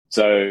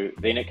So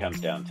then it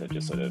comes down to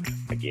just sort of,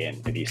 again,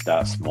 if you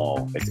start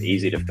small, it's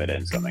easy to fit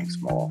in something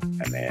small,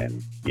 and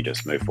then you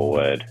just move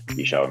forward,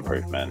 you show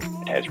improvement,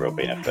 it has real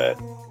benefit,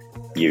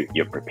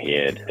 you're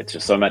prepared. It's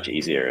just so much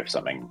easier if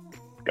something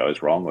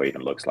goes wrong or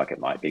even looks like it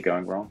might be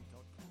going wrong.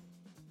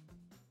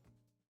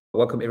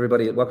 Welcome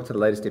everybody. Welcome to the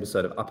latest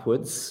episode of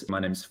Upwards. My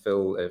name's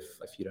Phil, if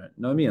you don't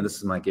know me, and this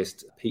is my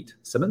guest, Pete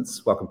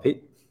Simmons. Welcome,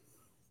 Pete.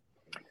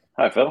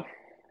 Hi, Phil.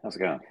 How's it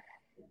going?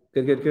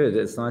 Good.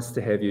 It's nice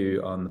to have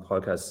you on the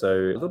podcast. So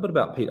a little bit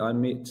about Pete. I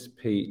met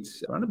Pete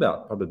around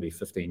about probably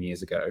 15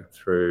 years ago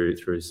through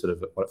sort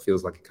of what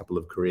feels like a couple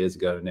of careers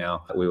ago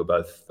now. We were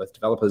both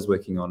developers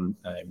working on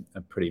a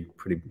pretty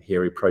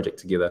hairy project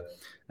together.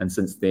 And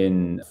since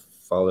then,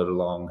 followed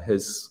along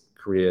his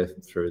career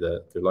through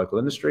the local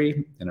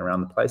industry and around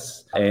the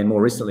place. And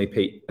more recently,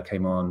 Pete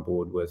came on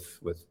board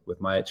with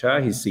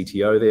MyHR. He's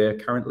CTO there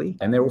currently,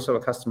 and they're also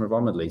a customer of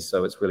Omidly.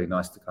 So it's really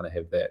nice to kind of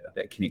have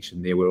that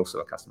connection there. We're also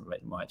a customer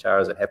of MyHR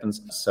as it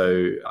happens.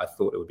 So I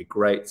thought it would be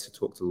great to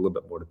talk a little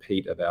bit more to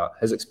Pete about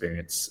his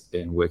experience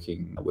in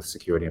working with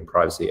security and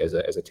privacy as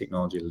a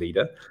technology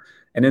leader.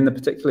 And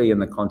particularly in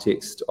the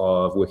context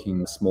of working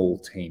with small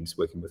teams,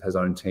 working with his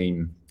own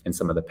team and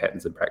some of the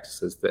patterns and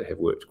practices that have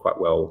worked quite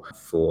well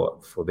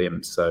for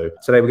them. So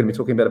today we're going to be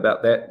talking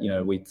about that. You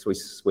know, we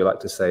like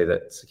to say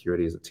that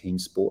security is a team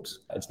sport.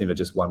 It's never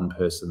just one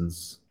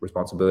person's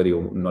responsibility,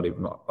 or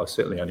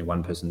certainly only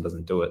one person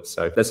doesn't do it.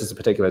 So this is a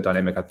particular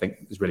dynamic I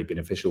think is really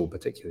beneficial,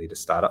 particularly to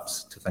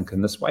startups, to think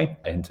in this way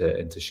and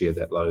to share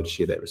that load,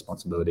 share that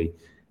responsibility,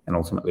 and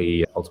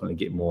ultimately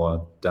get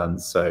more done.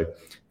 So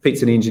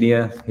Pete's an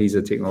engineer, he's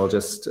a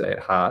technologist at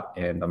heart,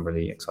 and I'm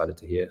really excited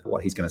to hear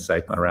what he's going to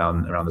say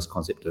around this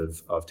concept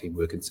of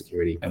teamwork and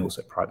security and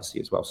also privacy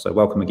as well. So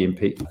welcome again,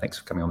 Pete. Thanks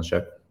for coming on the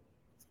show.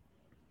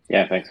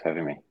 Yeah, thanks for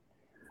having me.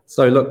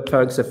 So look,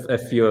 folks,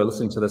 if you're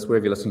listening to this,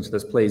 wherever you're listening to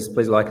this, please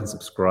like and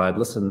subscribe.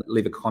 Listen,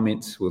 leave a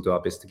comment. We'll do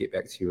our best to get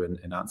back to you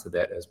and answer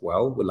that as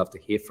well. We'd love to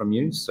hear from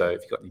you. So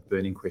if you've got any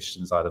burning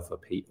questions, either for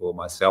Pete or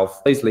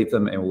myself, please leave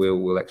them and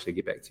we'll actually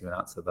get back to you and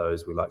answer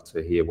those. We like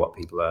to hear what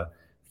people are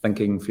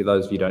thinking. For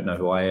those of you who don't know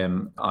who I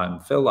am, I'm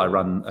Phil. I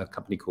run a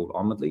company called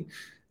Omidly.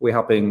 We're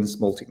helping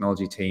small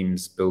technology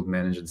teams build,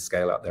 manage, and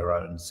scale out their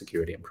own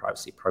security and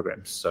privacy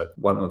programs. So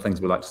one of the things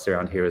we like to say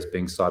around here is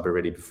being cyber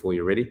ready before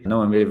you're ready. No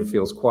one ever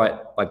feels quite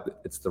like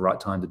it's the right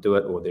time to do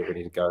it or they're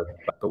ready to go,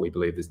 but we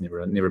believe there's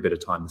never a better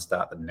time to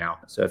start than now.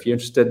 So if you're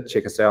interested,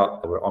 check us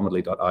out. We're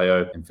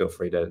omidly.io and feel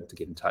free to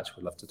get in touch.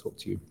 We'd love to talk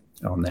to you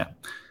on that.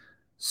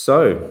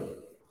 So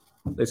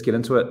let's get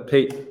into it.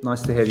 Pete,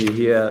 nice to have you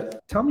here.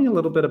 Tell me a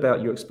little bit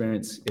about your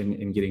experience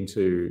in getting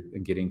to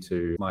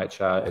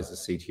MyHR as a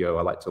CTO.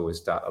 I like to always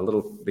start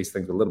these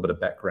things with a little bit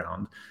of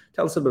background.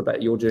 Tell us a bit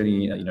about your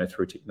journey,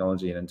 through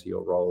technology and into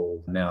your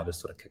role now to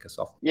sort of kick us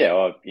off. Yeah,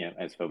 well,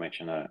 as Phil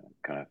mentioned, a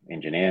kind of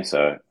engineer.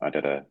 So I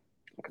did a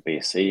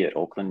BSc at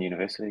Auckland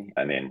University,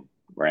 and then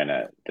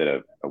did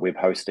a web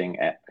hosting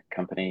app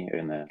company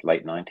in the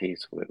late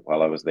 90s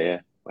while I was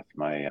there with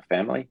my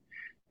family.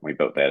 We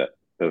built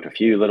a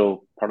few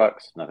little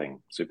products, nothing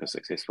super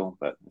successful,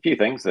 but a few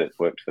things that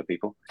worked for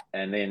people.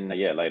 And then,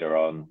 later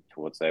on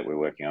towards that, we're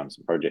working on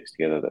some projects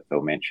together that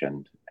Phil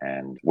mentioned,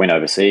 and went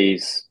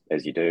overseas,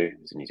 as you do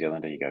as a New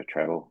Zealander, you go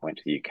travel. Went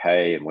to the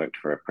UK and worked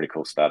for a pretty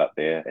cool startup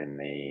there in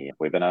the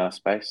webinar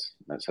space.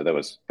 And so that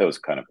was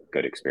kind of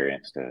good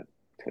experience to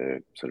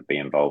sort of be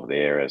involved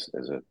there as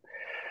a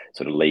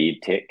sort of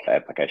lead tech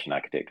application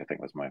architect, I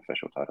think was my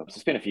official title. So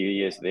spent a few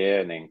years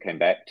there and then came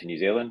back to New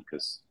Zealand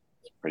because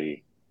it's a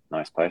pretty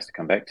nice place to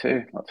come back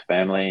to, lots of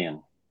family and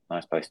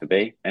nice place to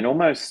be. And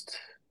almost,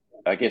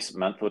 I guess, a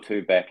month or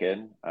two back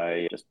in,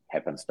 I just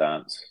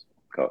happenstance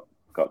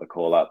got the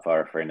call up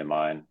via a friend of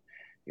mine.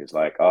 He was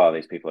like, "Oh,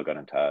 these people have got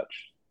in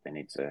touch. They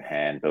need a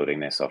hand building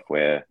their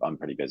software. I'm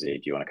pretty busy.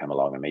 Do you want to come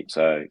along and meet?"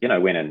 So,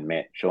 went and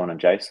met Sean and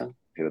Jason,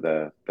 who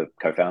are the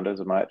co-founders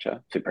of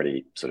MyHR. Two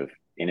pretty sort of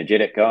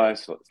energetic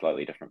guys,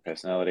 slightly different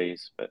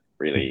personalities, but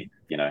really,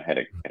 had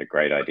a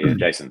great idea.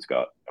 Jason's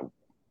got a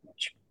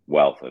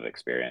wealth of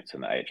experience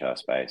in the HR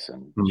space,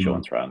 and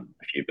Sean's run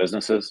a few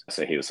businesses.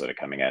 So he was sort of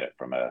coming at it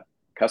from a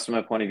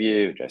customer point of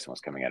view. Jason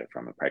was coming at it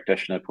from a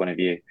practitioner point of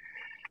view.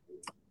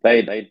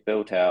 They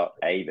built out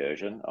a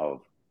version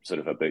of sort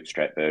of a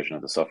bootstrap version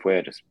of the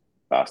software, just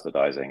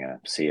bastardizing a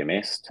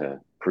CMS to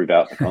prove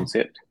out the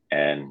concept.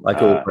 And like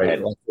all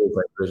great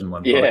version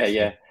one.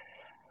 Yeah.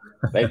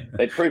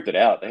 They proved it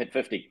out. They had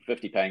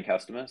 50 paying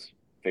customers,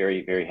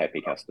 very, very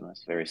happy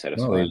customers, very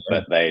satisfied.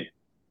 But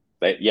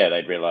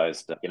they'd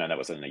realized, that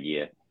was in a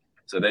year.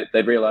 So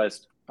they'd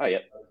realized,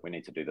 we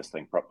need to do this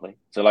thing properly.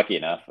 So lucky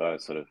enough, I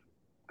sort of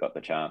got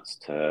the chance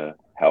to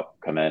help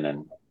come in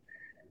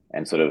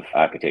and sort of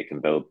architect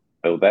and build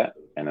that.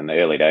 And in the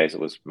early days, it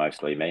was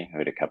mostly me. I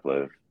had a couple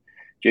of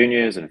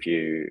juniors and a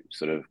few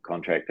sort of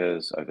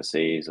contractors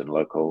overseas and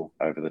local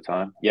over the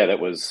time. Yeah, that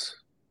was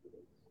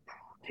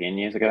 10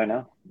 years ago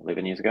now,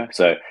 11 years ago.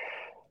 So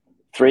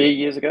 3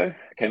 years ago,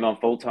 came on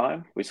full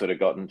time. We sort of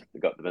got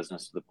the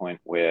business to the point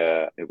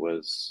where it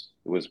was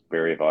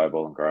very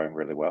viable and growing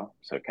really well.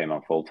 So it came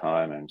on full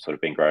time and sort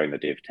of been growing the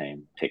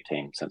tech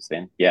team since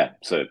then. Yeah.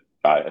 So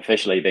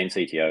officially been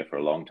CTO for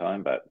a long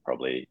time, but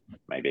probably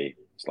maybe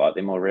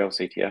slightly more real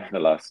CTO in the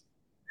last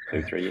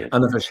 2-3 years.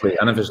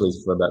 Unofficially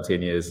for about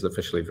 10 years,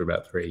 officially for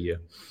about 3 years.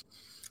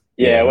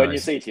 Yeah, when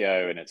nice. You're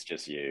CTO and it's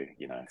just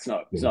it's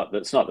not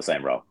the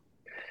same role.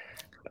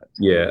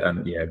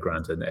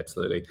 Granted,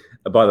 absolutely.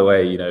 By the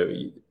way,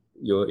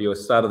 your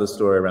start of the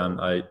story around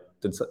I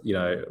did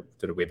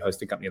a web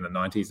hosting company in the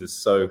 90s is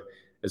so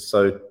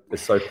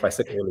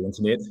classic early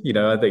internet.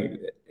 I think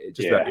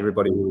just about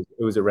everybody who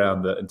was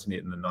around the internet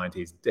in the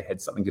 90s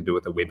had something to do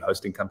with a web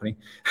hosting company.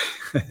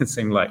 It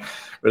seemed like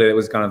really it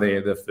was kind of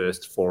the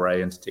first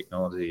foray into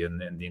technology,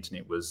 and the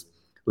internet was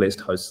let's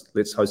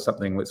host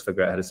something, let's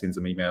figure out how to send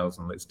some emails,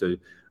 and let's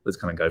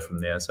kind of go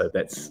from there. So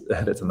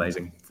that's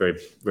amazing. Very,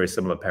 very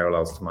similar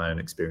parallels to my own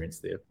experience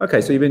there.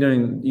 Okay, so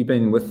you've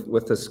been with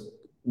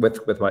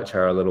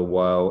MyHR a little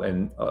while,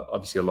 and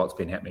obviously a lot's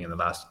been happening in the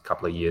last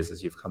couple of years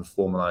as you've kind of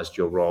formalized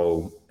your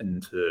role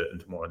into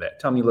more of that.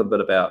 Tell me a little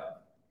bit about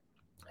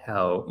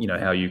how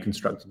you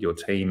constructed your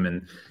team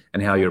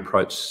and how your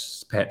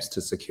approach perhaps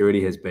to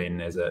security has been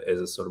as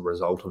a sort of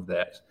result of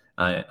that.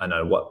 I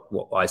know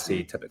what I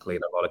see typically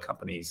in a lot of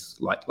companies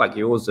like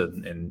yours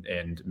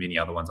and many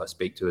other ones I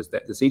speak to is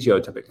that the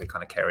CTO typically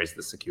kind of carries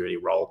the security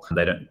role.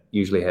 They don't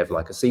usually have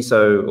like a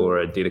CISO or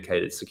a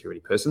dedicated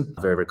security person.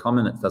 Very, very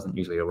common. It doesn't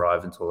usually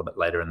arrive until a bit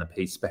later in the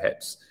piece,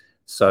 perhaps.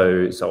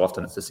 So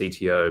often it's the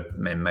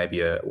CTO and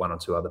maybe one or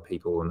two other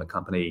people in the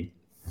company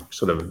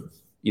sort of,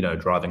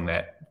 driving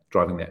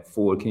that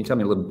forward. Can you tell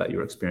me a little bit about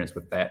your experience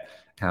with that,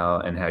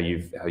 how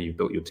you've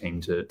built your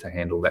team to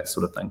handle that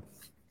sort of thing?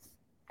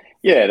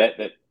 Yeah,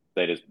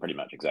 that is pretty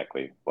much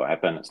exactly what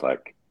happened. It's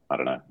like, I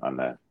don't know, I'm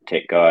the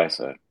tech guy,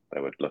 so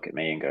they would look at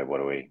me and go, what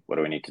do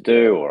we need to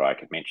do? Or I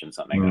could mention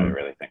something that I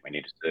really think we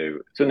need to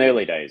do. So in the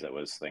early days, it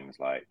was things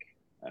like,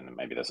 and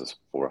maybe this is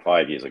 4 or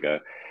 5 years ago,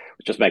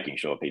 just making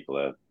sure people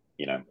are,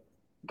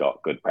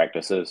 got good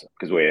practices,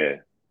 because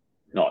we're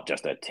not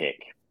just a tech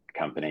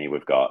company.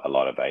 We've got a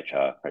lot of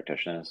HR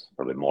practitioners,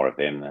 probably more of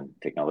them than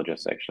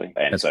technologists actually.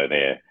 And so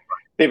they're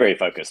very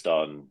focused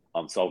on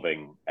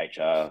solving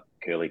HR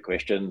curly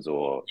questions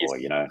or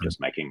just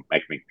making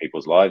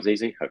people's lives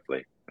easy.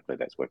 Hopefully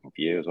that's working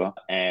for you as well.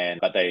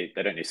 But they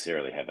don't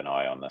necessarily have an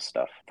eye on this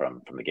stuff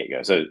from the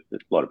get-go. So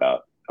it's a lot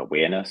about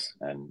awareness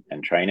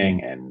and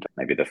training. And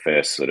maybe the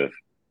first sort of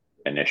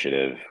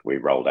initiative we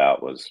rolled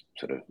out was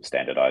sort of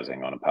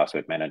standardizing on a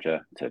password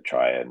manager to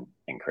try and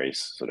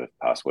increase sort of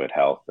password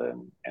health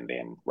and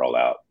then roll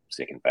out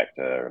second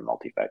factor and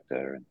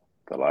multi-factor and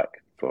the like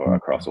for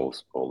across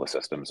all the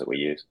systems that we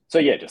use. So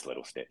yeah, just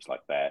little steps like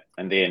that.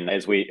 And then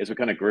as we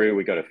kind of grew,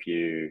 we got a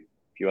few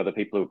other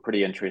people who were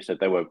pretty interested.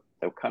 They were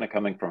kind of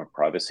coming from a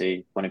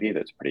privacy point of view.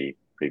 That's a pretty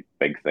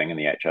big thing in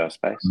the HR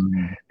space.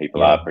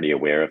 People are pretty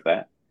aware of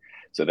that.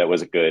 So that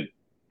was a good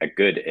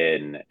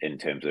in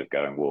terms of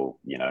going, well,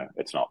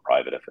 it's not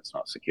private if it's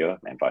not secure,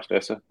 and vice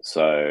versa.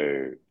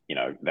 So,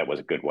 that was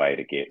a good way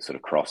to get sort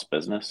of cross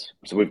business.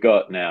 So we've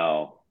got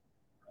now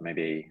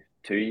maybe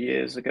 2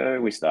 years ago,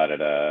 we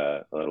started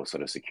a little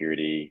sort of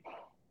security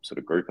sort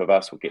of group of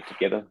us. We'll get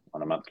together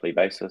on a monthly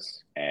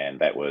basis. And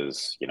that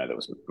was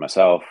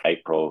myself,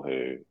 April,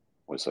 who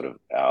was sort of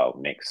our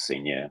next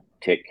senior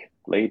tech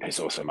lead, who's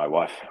also my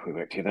wife. We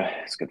work together.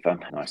 It's good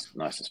fun.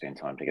 Nice to spend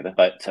time together.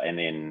 And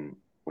then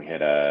we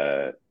had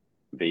a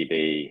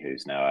VB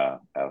who's now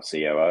our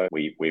COO.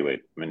 We were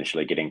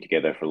initially getting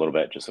together for a little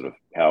bit, just sort of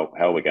how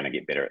are we going to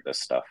get better at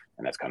this stuff?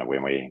 And that's kind of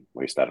when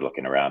we started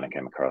looking around and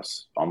came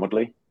across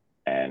Onwardly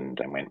and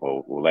went,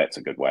 well, that's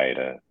a good way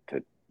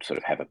to sort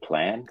of have a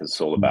plan, because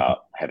it's all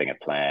about having a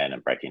plan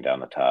and breaking down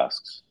the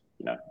tasks.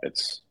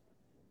 It's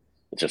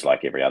just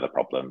like every other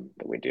problem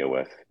that we deal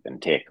with in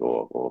tech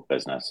or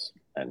business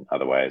and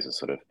other ways, is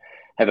sort of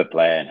have a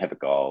plan, have a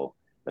goal,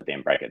 but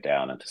then break it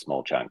down into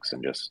small chunks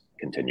and just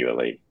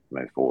continually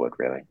move forward,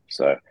 really.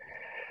 So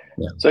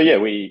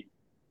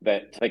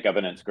that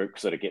governance group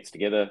sort of gets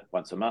together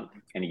once a month.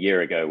 And a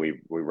year ago, we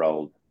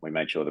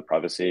made sure our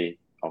privacy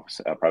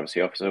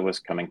officer was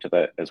coming to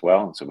that as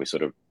well. And so we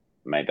sort of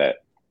made that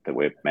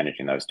we're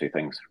managing those two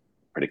things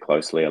pretty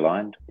closely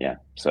aligned. Yeah.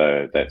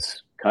 So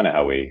that's kind of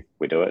how we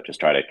do it. Just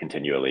try to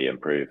continually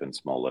improve in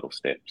small little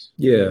steps.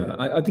 Yeah,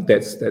 I think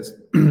that's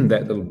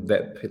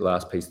that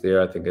last piece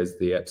there, I think, is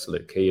the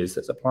absolute key. Is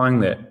it's applying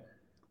that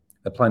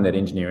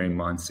engineering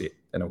mindset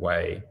in a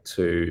way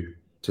to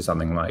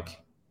something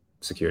like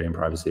security and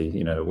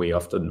privacy.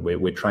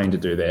 We're trained to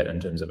do that in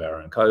terms of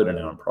our own code and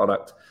our own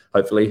product.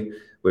 Hopefully,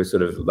 we've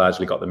sort of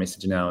largely got the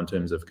message now in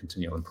terms of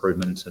continual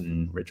improvement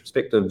and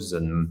retrospectives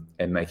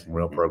and making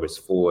real progress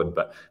forward.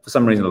 But for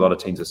some reason, a lot of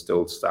teams are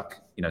still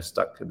stuck in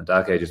the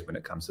dark ages when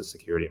it comes to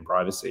security and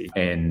privacy.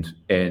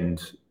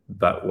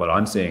 But what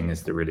I'm seeing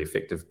is the really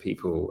effective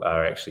people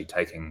are actually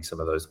taking some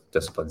of those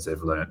disciplines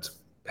they've learnt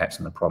perhaps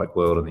in the product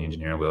world and the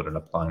engineering world, and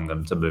applying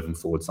them to moving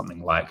forward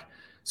something like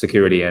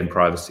security and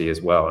privacy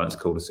as well. And it's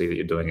cool to see that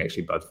you're doing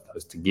actually both of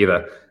those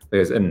together,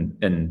 because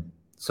in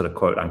sort of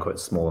quote unquote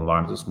small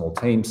environments or small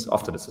teams,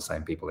 often it's the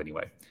same people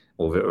anyway,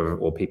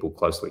 or people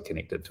closely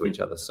connected to each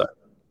other. So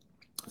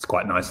it's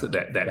quite nice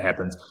that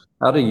happens.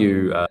 What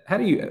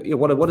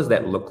does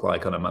that look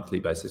like on a monthly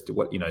basis?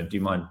 Do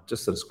you mind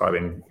just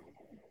describing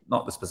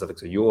not the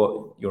specifics of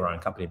your own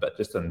company, but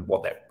just in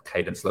what that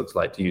cadence looks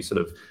like? Do you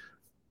sort of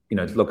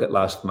look at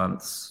last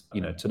month's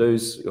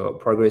to-dos or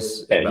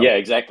progress? Yeah,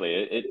 exactly.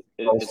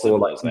 It's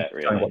simple as that,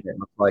 really. What that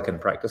looks like in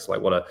practice,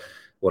 like what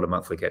a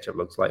monthly catch-up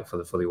looks like for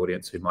the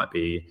audience who might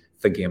be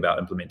thinking about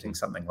implementing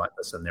something like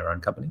this in their own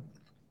company.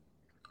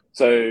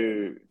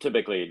 So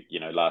typically,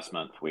 last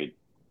month we'd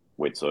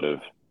sort of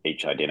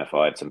each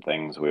identified some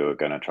things we were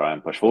going to try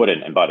and push forward.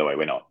 And by the way,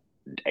 we're not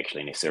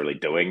actually necessarily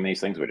doing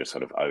these things. We're just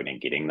sort of owning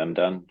getting them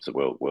done.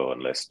 So we'll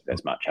enlist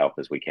as much help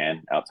as we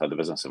can outside the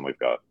business. And we've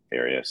got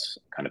various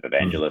kind of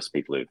evangelists,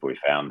 people who we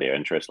found their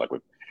interest. Like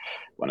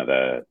one of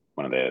the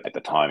at the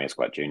time, he was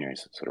quite junior.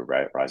 He's sort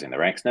of rising the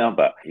ranks now,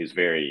 but he was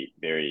very,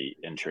 very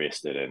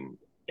interested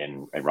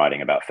in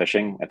writing about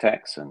phishing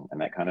attacks and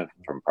that kind of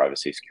from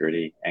privacy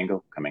security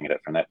angle, coming at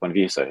it from that point of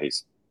view. So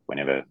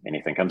whenever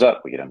anything comes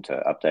up, we get him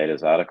to update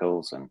his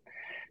articles, and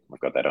we've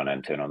got that on an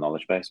internal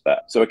knowledge base.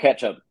 But so a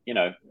catch up,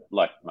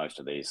 like most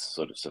of these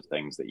sorts of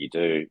things that you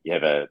do, you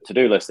have a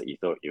to-do list that you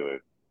thought you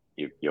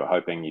were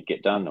hoping you'd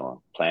get done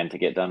or planned to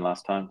get done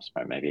last time.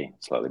 So maybe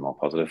slightly more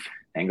positive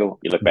angle.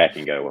 You look back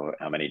and go, well,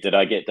 how many did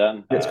I get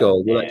done? Let's go.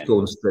 Let's go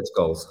and stretch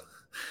goals.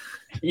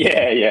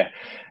 Yeah.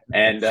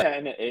 And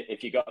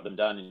if you got them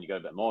done and you got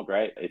a bit more,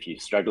 great. If you're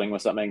struggling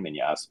with something, then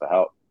you ask for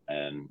help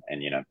and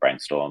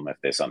brainstorm if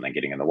there's something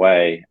getting in the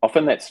way.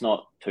 Often that's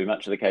not too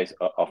much of the case.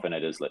 Often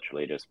it is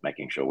literally just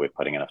making sure we're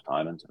putting enough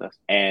time into this.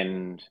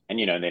 And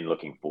then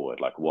looking forward,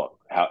 like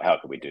how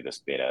can we do this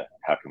better?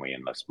 How can we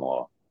enlist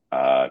more,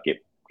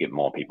 get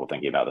more people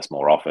thinking about this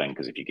more often?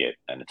 Because if you get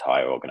an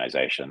entire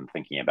organization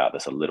thinking about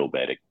this a little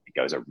bit, it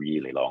goes a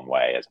really long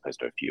way, as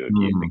opposed to a few of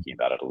you thinking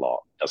about it a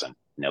lot. It doesn't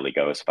nearly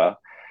go as far.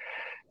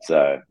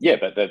 So yeah,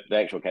 but the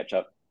actual catch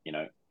up,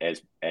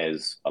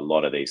 as a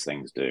lot of these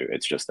things do,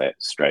 it's just that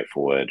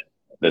straightforward.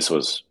 This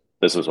was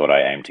what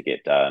I aimed to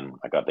get done.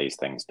 I got these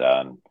things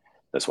done.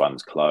 This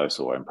one's close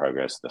or in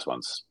progress. This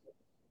one's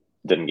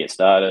didn't get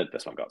started.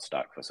 This one got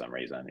stuck for some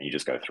reason. And you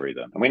just go through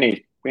them.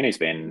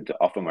 And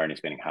often we're only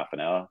spending half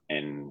an hour.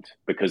 And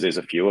because there's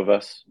a few of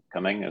us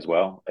coming as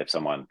well, if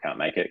someone can't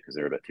make it because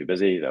they're a bit too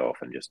busy, they'll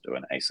often just do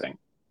an async.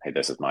 Hey,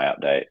 this is my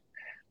update.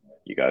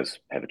 You guys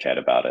have a chat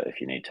about it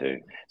if you need to.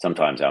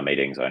 Sometimes our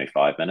meetings are only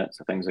 5 minutes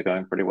if things are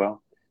going pretty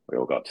well. We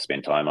all got to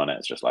spend time on it.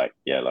 It's just like,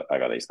 yeah, look, I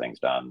got these things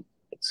done.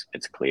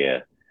 It's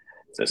clear.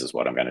 This is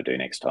what I'm going to do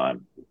next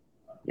time.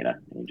 You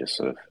just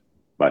sort of,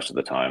 most of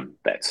the time,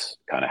 that's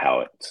kind of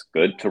how it's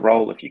good to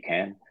roll if you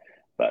can.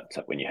 But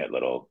when you hit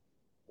little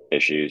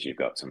issues, you've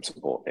got some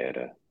support there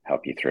to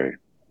help you through.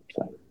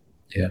 So.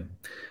 Yeah.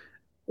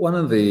 One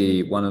of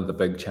the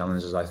big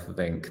challenges I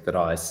think that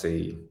I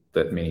see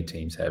that many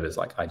teams have is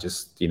like,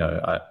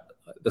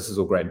 this is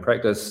all great in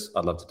practice.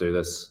 I'd love to do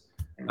this.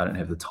 I don't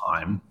have the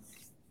time,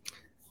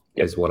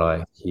 is what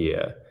I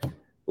hear.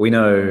 I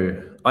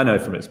know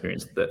from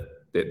experience that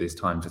there's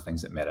time for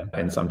things that matter.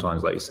 And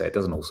sometimes, like you say, it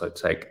doesn't also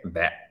take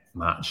that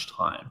much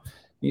time. Can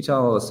you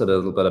tell us a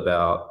little bit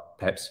about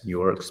perhaps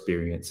your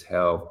experience,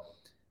 how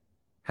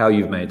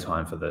you've made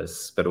time for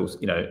this, but also,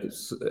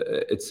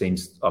 it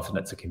seems often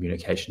it's a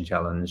communication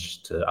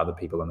challenge to other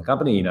people in the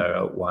company.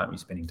 Why aren't you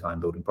spending time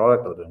building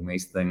product or doing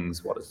these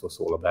things? What is this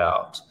all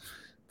about?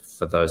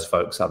 For those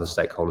folks, other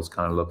stakeholders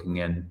kind of looking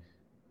in.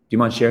 Do you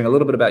mind sharing a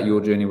little bit about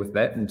your journey with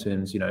that in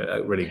terms,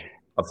 really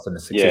often a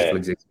successful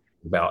executive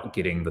about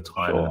getting the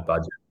time and the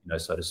budget,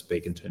 so to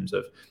speak, in terms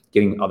of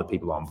getting other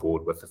people on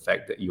board with the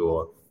fact that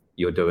you're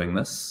doing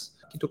this?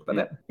 Can you talk about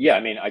that? Yeah,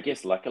 I mean, I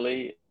guess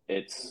luckily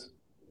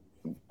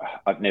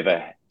I've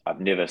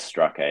never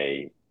struck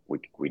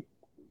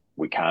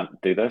we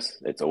can't do this.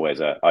 It's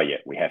always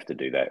we have to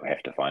do that. We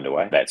have to find a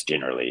way. That's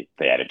generally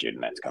the attitude,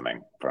 and that's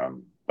coming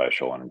from both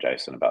Sean and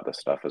Jason about this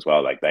stuff as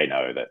well. Like, they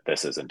know that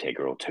this is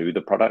integral to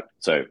the product.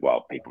 So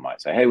while people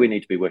might say, hey, we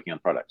need to be working on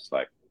products,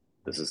 like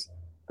this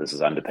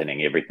is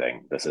underpinning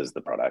everything. This is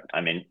the product.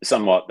 I mean,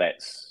 somewhat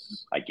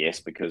that's, I guess,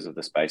 because of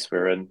the space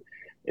we're in.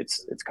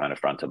 It's kind of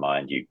front of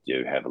mind. You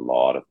do have a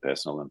lot of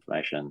personal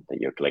information that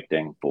you're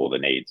collecting for the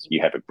needs.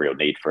 You have a real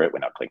need for it. We're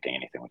not collecting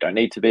anything we don't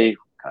need to be.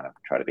 Kind of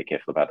try to be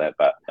careful about that,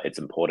 but it's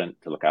important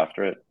to look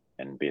after it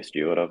and be a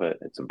steward of it.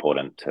 It's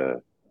important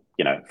to,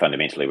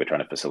 fundamentally, we're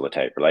trying to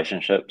facilitate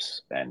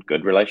relationships and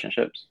good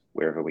relationships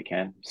wherever we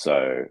can.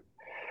 So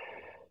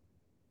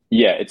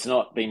yeah, it's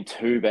not been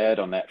too bad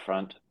on that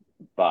front,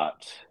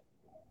 but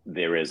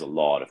there is a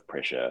lot of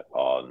pressure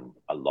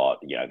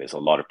there's a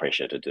lot of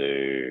pressure to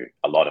do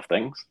a lot of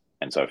things.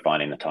 And so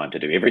finding the time to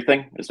do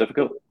everything is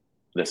difficult.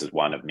 This is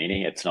one of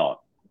many. It's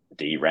not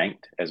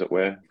deranked, as it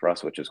were, for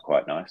us, which is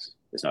quite nice.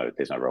 There's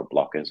no real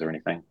blockers or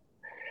anything.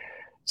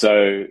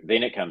 So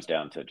then it comes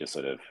down to just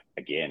sort of,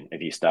 again,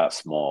 if you start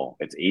small,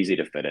 it's easy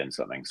to fit in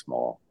something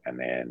small, and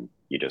then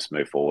you just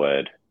move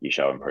forward, you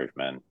show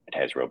improvement, it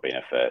has real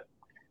benefit,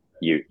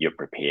 you're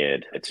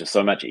prepared. It's just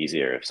so much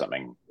easier if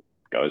something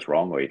goes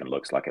wrong or even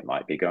looks like it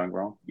might be going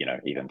wrong.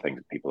 Even things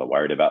people are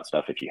worried about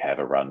stuff. If you have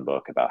a run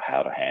book about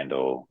how to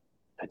handle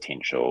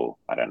potential,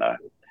 I don't know,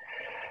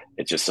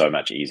 it's just so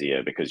much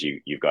easier because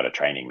you've got a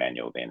training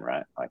manual then,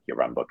 right? Like your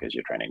run book is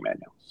your training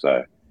manual.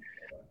 So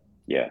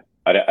yeah,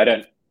 I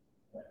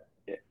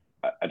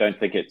don't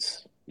think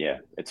it's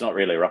not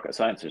really rocket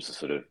science. It's just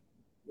sort of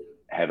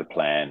have a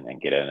plan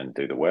and get in and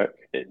do the work.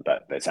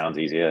 But that sounds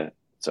easier.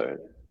 So,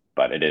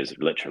 but it is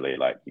literally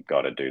like you've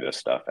got to do this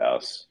stuff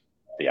else.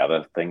 The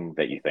other thing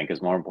that you think is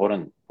more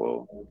important,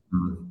 well,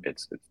 it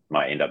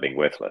might end up being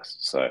worthless.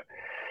 So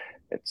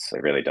it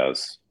really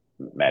does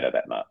matter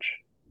that much.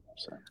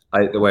 So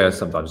The way I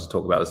sometimes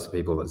talk about this to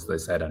people is they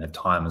say I don't have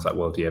time. It's like,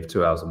 well, do you have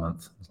 2 hours a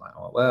month? It's like,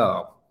 oh,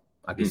 well,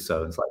 I guess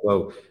so. It's like,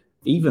 well,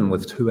 even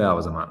with 2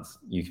 hours a month,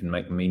 you can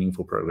make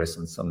meaningful progress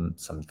in some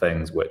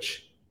things,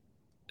 which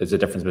is a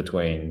difference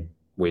between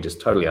we're just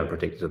totally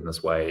unprotected in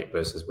this way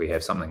versus we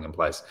have something in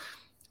place.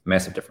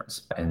 Massive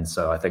difference. And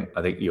so I think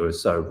you're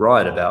so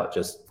right about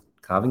just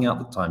carving out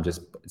the time.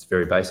 Just it's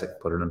very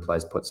basic. Put it in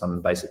place. Put some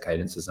basic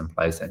cadences in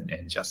place, and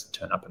just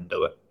turn up and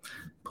do it.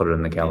 Put it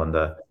in the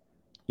calendar.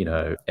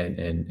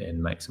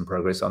 And make some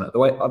progress on it. The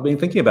way I've been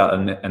thinking about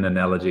an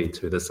analogy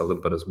to this a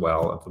little bit as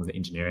well from the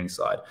engineering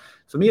side.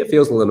 For me, it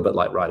feels a little bit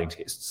like writing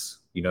tests.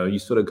 You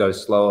sort of go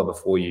slower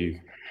before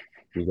you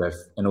go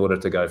in order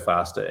to go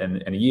faster.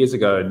 And years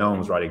ago, no one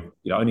was writing,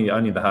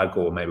 only the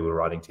hardcore maybe were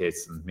writing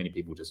tests, and many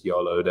people just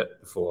YOLO'd it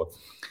before,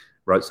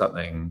 wrote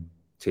something,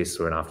 tests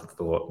were an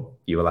afterthought.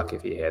 You were lucky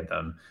if you had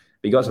them.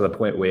 But you got to the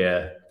point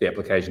where the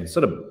application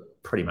sort of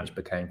pretty much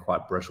became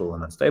quite brittle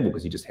and unstable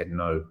because you just had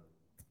no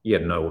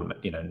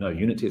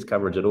unit test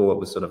coverage at all. It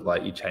was sort of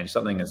like you change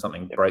something and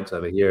something breaks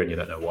over here and you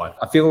don't know why.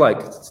 I feel like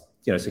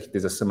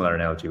there's a similar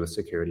analogy with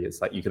security. It's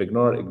like you could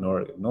ignore it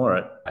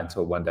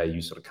until one day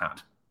you sort of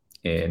can't.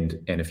 And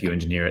if you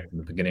engineer it in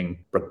the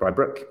beginning, brick by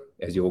brick,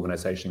 as your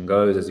organization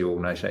goes, as your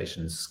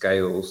organization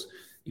scales,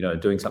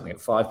 doing something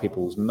at 5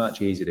 people is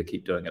much easier to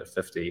keep doing it at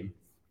 50.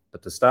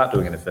 But to start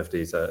doing it at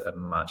 50 is a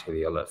much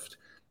heavier lift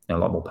and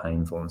a lot more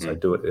painful. And so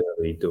do it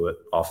early, do it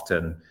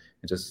often,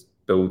 and just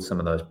build some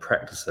of those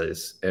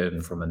practices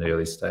in from an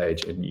early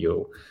stage, and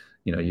you'll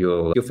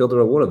feel the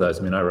reward of those.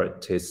 I mean, I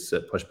wrote tests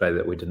at Pushpay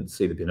that we didn't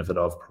see the benefit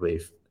of probably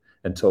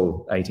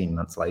until 18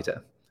 months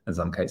later in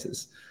some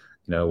cases.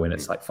 When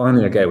it's like,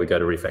 finally, okay, we go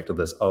to refactor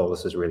this. Oh,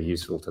 this is really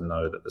useful to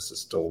know that this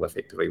is still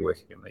effectively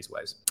working in these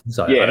ways.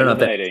 So I don't know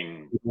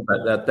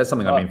if that's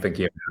something I've been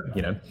thinking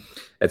about.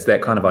 It's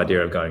that kind of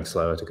idea of going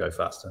slower to go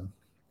faster.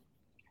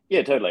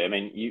 Yeah, totally. I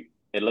mean, you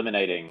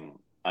eliminating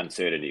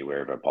uncertainty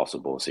wherever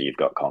possible, so you've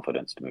got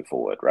confidence to move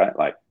forward, right?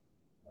 Like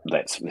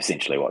that's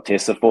essentially what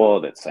tests are for.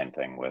 That's the same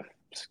thing with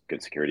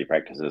good security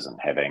practices, and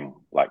having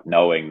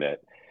knowing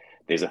that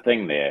there's a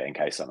thing there in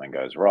case something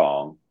goes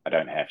wrong. I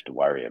don't have to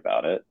worry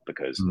about it,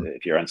 because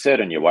if you're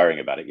uncertain, you're worrying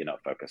about it, you're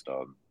not focused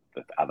on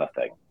the other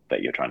thing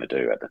that you're trying to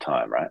do at the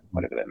time, right?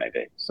 Whatever that may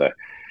be. So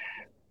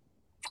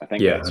I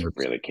think that's 100%.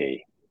 Really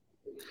key.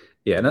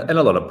 Yeah, and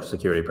a lot of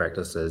security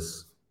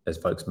practices, as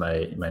folks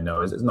may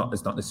know, is it's not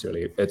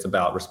necessarily, it's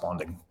about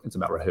responding. It's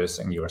about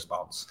rehearsing your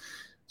response.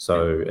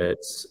 So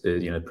it's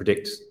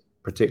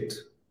protect,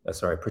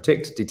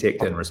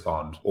 detect, and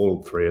respond.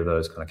 All 3 of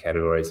those kind of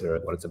categories are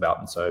what it's about.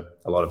 And so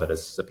a lot of it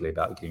is simply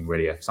about getting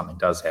ready. If something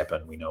does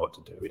happen, we know what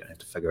to do. We don't have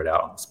to figure it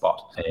out on the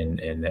spot.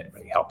 And that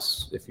really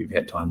helps if you've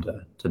had time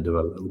to do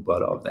a little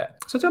bit of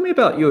that. So tell me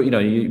about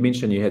you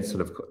mentioned you had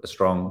sort of a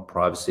strong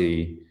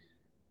privacy.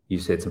 You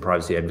said some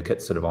privacy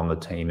advocates sort of on the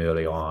team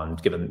early on,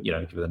 given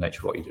the nature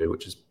of what you do,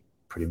 which is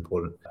pretty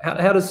important.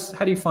 How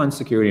do you find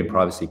security and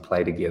privacy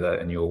play together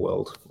in your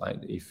world?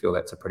 Like, do you feel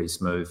that's a pretty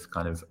smooth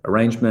kind of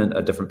arrangement?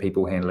 Are different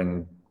people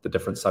handling the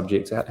different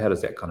subjects? How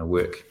does that kind of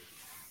work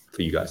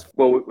for you guys?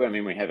 Well, I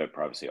mean, we have a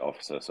privacy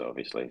officer, so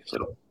obviously,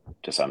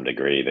 to some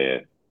degree,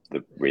 they're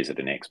the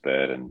resident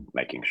expert and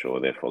making sure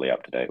they're fully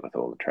up to date with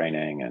all the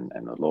training and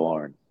the law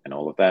and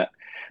all of that.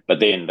 But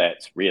then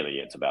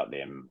it's about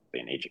them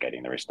being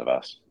educating the rest of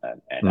us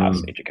and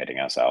us educating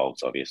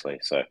ourselves, obviously.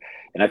 So,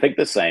 and I think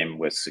the same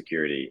with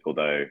security,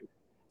 although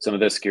some of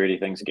the security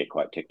things get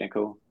quite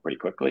technical pretty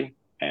quickly.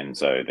 And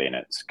so then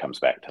it comes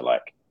back to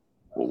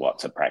well,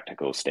 what's a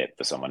practical step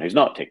for someone who's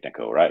not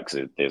technical, right?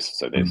 Because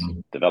there's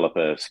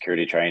developer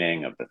security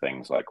training of the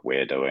things like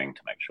we're doing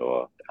to make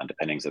sure the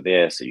underpinnings are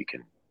there, so you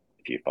can,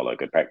 if you follow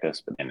good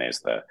practice. But then there's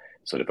the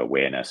sort of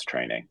awareness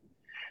training,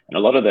 and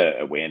a lot of the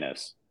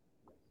awareness,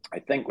 I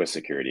think, with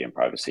security and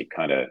privacy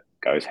kind of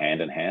goes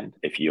hand in hand.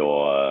 It's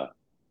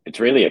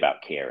really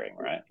about caring,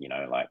 right?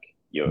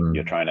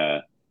 You're trying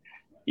to,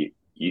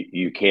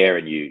 you care,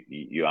 and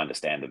you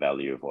understand the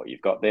value of what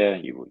you've got there.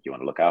 You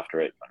want to look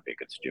after it. You want to be a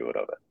good steward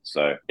of it.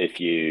 So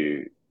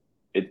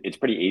it's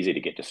pretty easy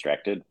to get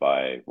distracted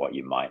by what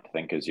you might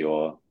think is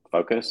your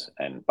focus,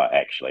 but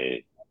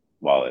actually,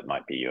 while it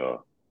might be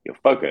your your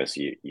focus,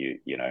 you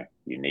know,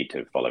 you need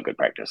to follow good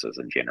practices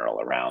in general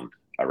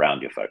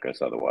around your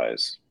focus.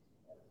 Otherwise,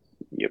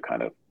 you're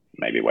kind of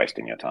maybe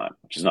wasting your time,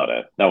 which is no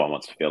one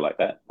wants to feel like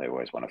that. They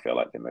always want to feel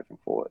like they're moving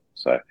forward.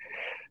 So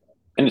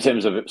in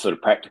terms of sort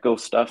of practical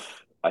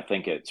stuff, I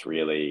think it's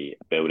really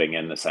building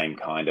in the same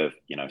kind of,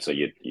 you know, so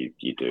you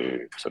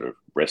do sort of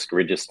risk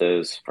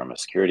registers from a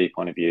security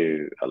point of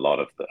view.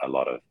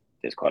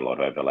 There's quite a lot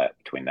of overlap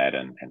between that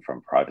and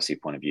from privacy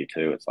point of view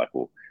too. It's like,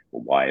 well,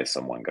 why is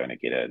someone going to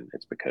get in?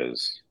 It's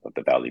because of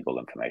the valuable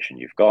information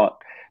you've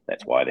got.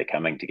 That's why they're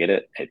coming to get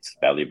it. It's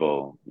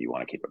valuable. You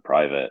want to keep it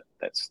private.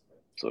 That's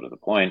sort of the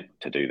point.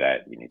 To do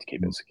that, you need to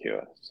keep it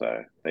secure.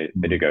 So they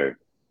do go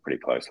pretty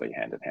closely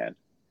hand in hand.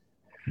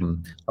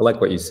 I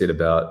like what you said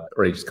about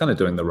really just kind of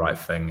doing the right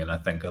thing. And I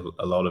think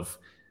a lot of,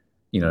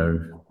 you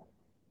know,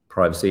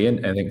 privacy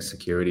and I think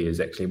security is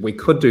actually, we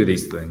could do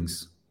these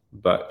things,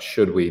 but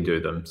should we do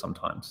them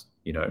sometimes?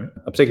 You know,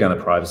 particularly on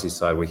the privacy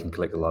side, we can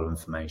collect a lot of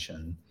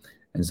information.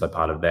 And so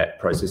part of that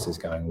process is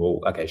going, well,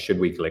 okay, should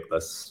we collect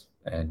this?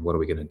 And what are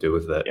we going to do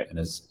with it? Yep.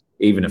 And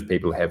even if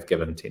people have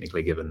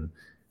technically given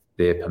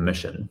their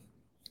permission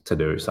to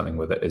do something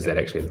with it, is that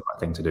actually the right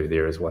thing to do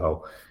there as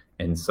well?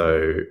 And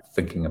so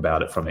thinking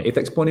about it from an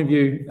ethics point of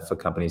view for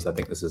companies, I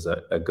think this is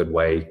a good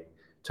way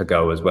to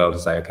go as well, to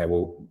say, okay,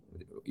 well,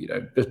 you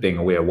know, just being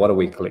aware, what are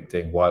we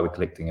collecting? Why are we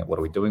collecting it? What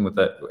are we doing with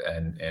it?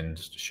 And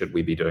should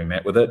we be doing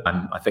that with it?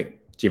 I think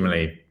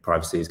generally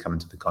privacy has come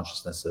into the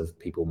consciousness of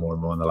people more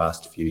and more in the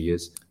last few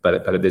years.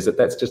 But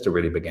that's just a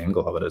really big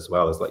angle of it as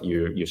well. Is like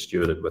you're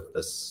stewarded with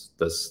this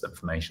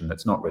information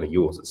that's not really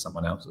yours, it's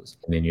someone else's.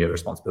 And then you have a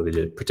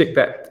responsibility to protect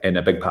that. And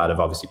a big part of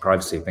obviously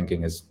privacy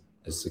thinking is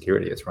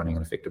security. It's running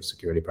an effective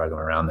security program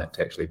around that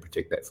to actually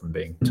protect that from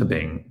being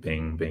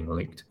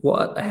leaked.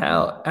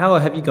 How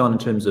have you gone in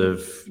terms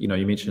of, you know,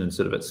 you mentioned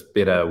sort of it's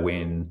better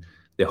when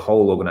the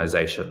whole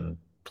organization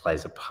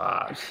plays a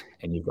part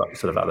and you've got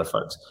sort of other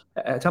folks.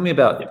 Tell me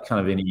about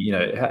kind of any, you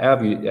know, how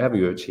have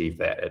you achieved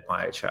that at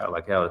MyHR?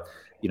 Like how,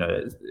 you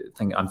know,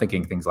 I'm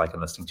thinking things like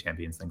enlisting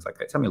champions, things like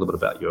that. Tell me a little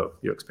bit about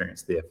your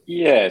experience there.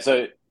 Yeah,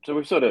 so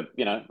we've sort of,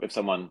 you know, if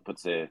someone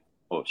puts their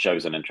or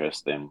shows an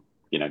interest, then,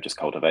 you know, just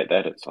cultivate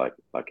that. It's like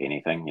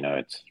anything, you know,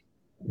 it's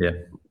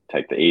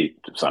take the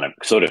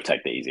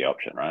easy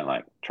option, right?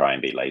 Like try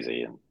and be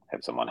lazy and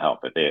have someone help.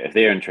 But if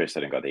they're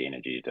interested and got the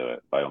energy to do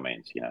it, by all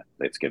means, you know,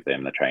 let's give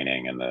them the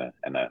training and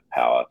the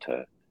power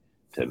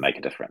to make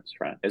a difference,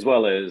 right? As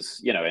well as,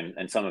 you know,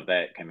 and some of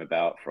that came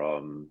about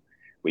from,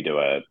 we do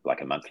a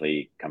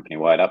monthly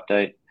company-wide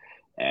update,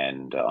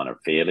 and on a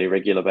fairly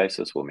regular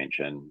basis, we'll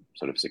mention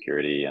sort of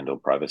security and or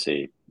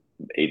privacy,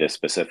 either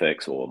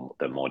specifics or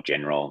the more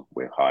general.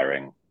 We're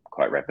hiring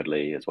quite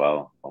rapidly as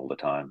well all the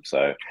time.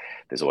 So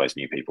there's always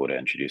new people to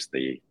introduce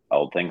the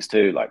old things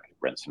to, like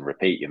rinse and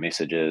repeat your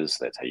messages.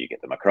 That's how you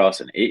get them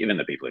across. And even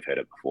the people who've heard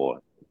it before,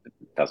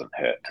 it doesn't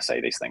hurt to say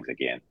these things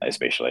again,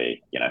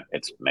 especially, you know,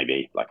 it's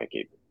maybe like I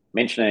keep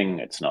mentioning,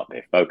 it's not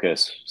their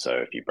focus. So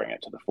if you bring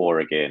it to the fore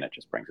again, it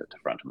just brings it to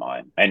front of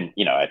mind. And,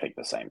 you know, I think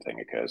the same thing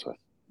occurs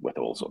with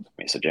all sorts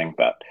of messaging,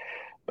 but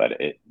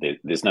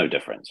there's no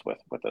difference with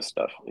this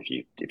stuff. If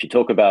you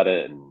talk about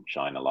it and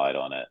shine a light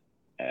on it,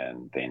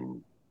 and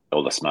then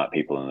all the smart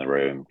people in the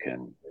room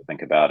can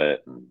think about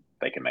it and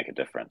they can make a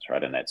difference,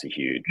 right? And that's a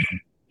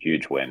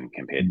huge win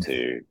compared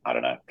to, I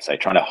don't know, say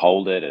trying to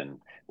hold it and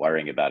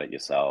worrying about it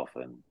yourself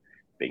and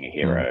being a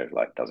hero,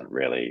 like doesn't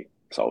really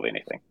solve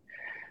anything.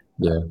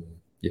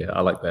 Yeah,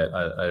 I like that.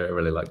 I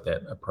really like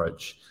that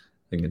approach.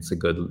 I think that's a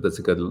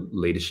good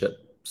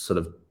leadership sort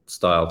of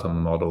style to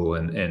model,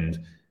 and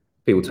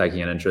people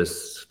taking an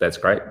interest, that's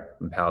great.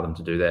 Empower them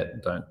to do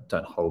that.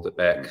 Don't hold it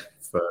back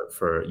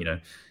for you know,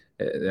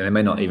 and it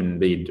may not even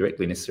be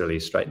directly necessarily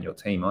straight in your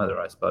team either.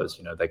 I suppose,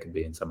 you know, they could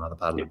be in some other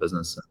part of the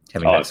business.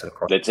 Having that sort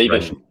of that's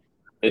even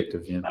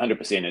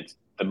 100%. It's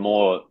the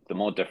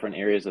more different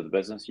areas of the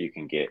business you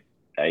can get.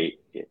 The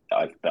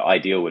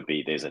ideal would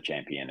be there's a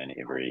champion in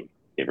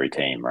every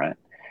team, right?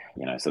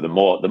 You know, so the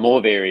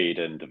more varied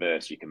and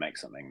diverse you can make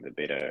something, the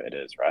better it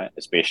is, right?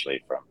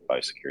 Especially from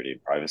both security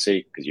and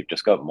privacy, because you've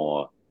just got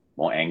more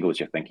angles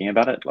you're thinking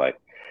about it. Like,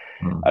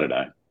 I don't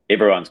know,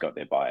 everyone's got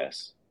their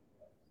bias.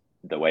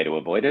 The way to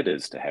avoid it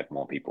is to have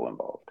more people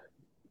involved,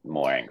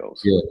 more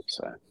angles. Yeah.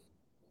 So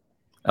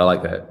I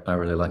like that. I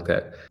really like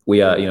that.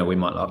 We are, you know, we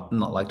might not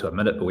like to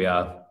admit it, but we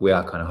are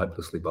kind of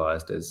hopelessly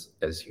biased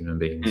as human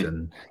beings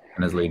and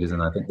as leaders.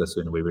 And I think the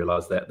sooner we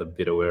realize that, the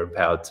better we're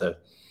empowered to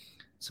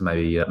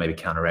maybe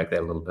counteract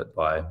that a little bit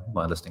by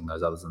listing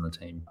those others in the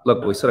team.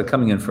 Look, we're sort of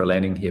coming in for a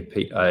landing here,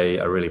 Pete.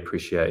 I really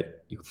appreciate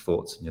your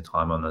thoughts and your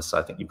time on this.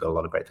 I think you've got a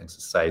lot of great things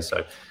to say.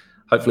 So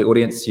hopefully,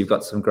 audience, you've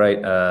got some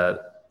great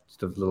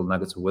sort of little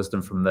nuggets of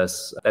wisdom from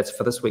this. That's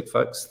for this week,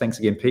 folks. Thanks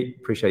again, Pete.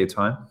 Appreciate your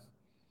time.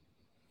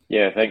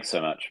 Yeah, thanks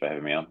so much for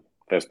having me on.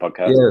 First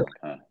podcast.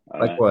 Yeah,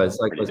 likewise.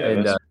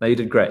 And no, you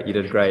did great.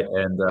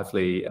 And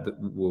hopefully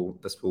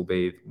this will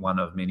be one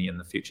of many in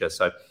the future.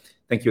 So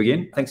thank you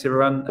again. Thanks,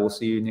 everyone. We'll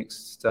see you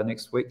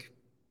next week.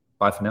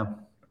 Bye for now.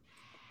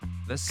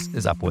 This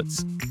is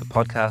Upwards, the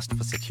podcast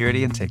for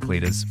security and tech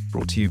leaders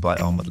brought to you by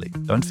Onwardly.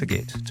 Don't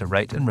forget to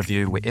rate and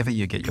review wherever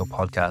you get your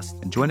podcast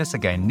and join us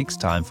again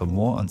next time for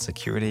more on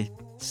security,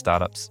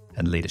 startups,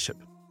 and leadership.